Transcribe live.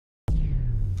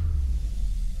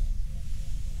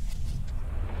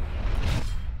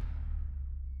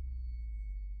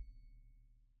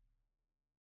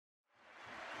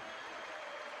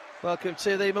Welcome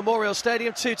to the Memorial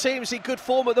Stadium. Two teams in good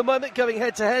form at the moment, going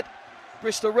head-to-head.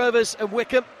 Bristol Rovers and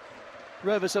Wycombe.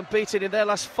 Rovers unbeaten in their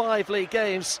last 5 league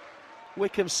games.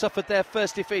 Wycombe suffered their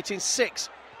first defeat in 6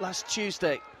 last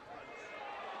Tuesday.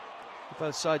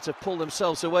 Both sides have pulled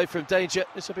themselves away from danger.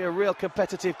 This will be a real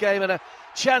competitive game and a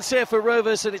chance here for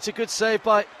Rovers, and it's a good save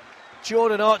by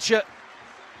Jordan Archer.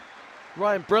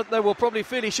 Ryan Brunt, though, will probably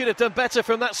feel he should have done better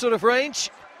from that sort of range.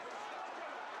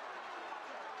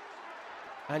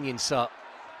 Anyinsar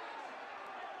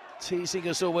teasing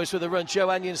us always with a run. Joe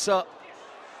Anyinsar,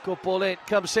 good ball in,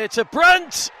 comes here to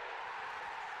Brunt.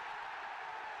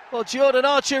 Well, Jordan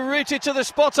Archer rooted to the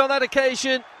spot on that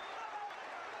occasion,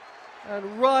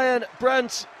 and Ryan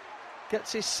Brunt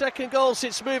gets his second goal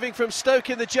since moving from Stoke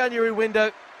in the January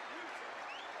window.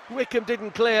 Wycombe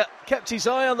didn't clear, kept his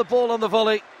eye on the ball on the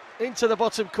volley, into the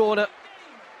bottom corner.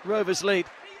 Rovers lead.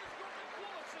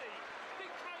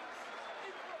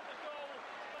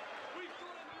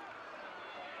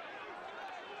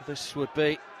 This would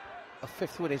be a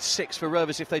 5th win in 6 for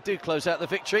Rovers if they do close out the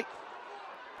victory.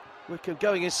 Wycombe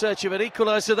going in search of an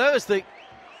equaliser though, as the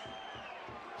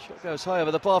shot goes high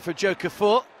over the bar for Joe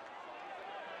Kafour.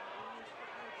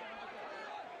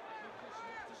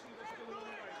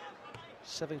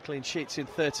 Seven clean sheets in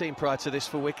 13 prior to this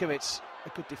for Wycombe. It's a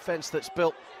good defence that's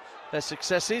built their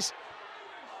successes.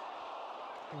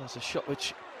 There's a shot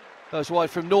which goes wide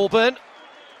from Norburn.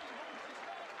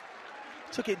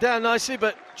 Took it down nicely,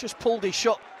 but just pulled his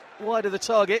shot wide of the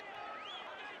target.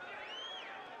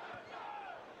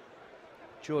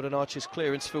 Jordan Archer's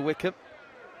clearance for Wycombe.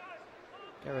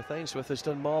 Gareth Ainsworth has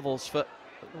done marvels for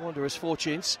the Wanderers'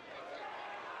 fortunes.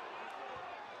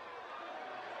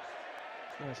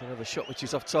 There's another shot which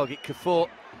is off target. Kafour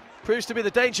proves to be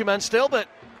the danger man still, but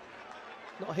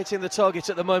not hitting the target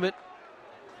at the moment.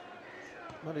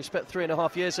 Only spent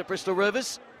 3.5 years at Bristol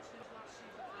Rovers.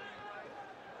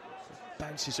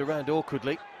 Bounces around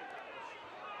awkwardly.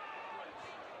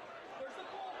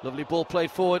 Lovely ball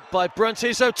played forward by Brunt.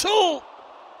 Here's O'Toole.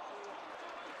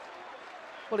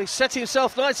 Well, he set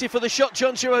himself nicely for the shot,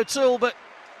 John Joe O'Toole, but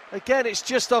again it's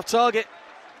just off target.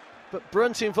 But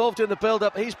Brunt involved in the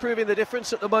build-up, he's proving the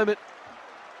difference at the moment.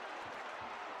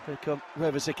 Here come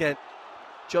Rovers again.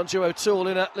 John Joe O'Toole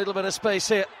in a little bit of space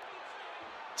here.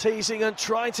 Teasing and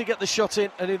trying to get the shot in,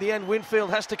 and in the end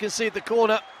Winfield has to concede the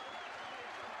corner.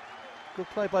 Good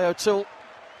play by O'Toole.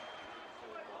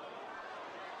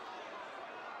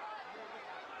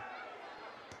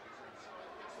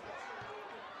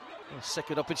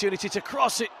 Second opportunity to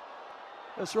cross it.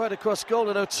 Goes right across goal,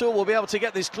 and O'Toole will be able to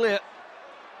get this clear.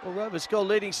 Well, Rovers goal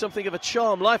leading something of a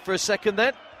charm life for a second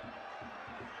then.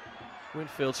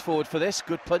 Winfield's forward for this.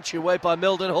 Good punch away by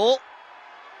Milden Hall.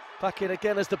 Back in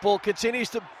again as the ball continues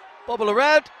to bobble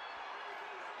around.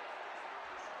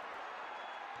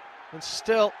 And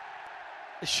still,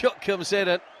 the shot comes in,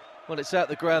 and well, it's out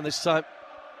the ground this time.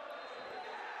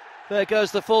 There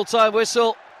goes the full-time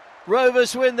whistle.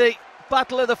 Rovers win the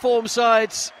battle of the form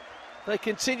sides. They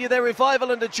continue their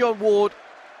revival under John Ward.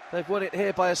 They've won it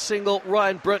here by a single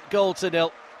Ryan Brunt goal to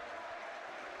 0.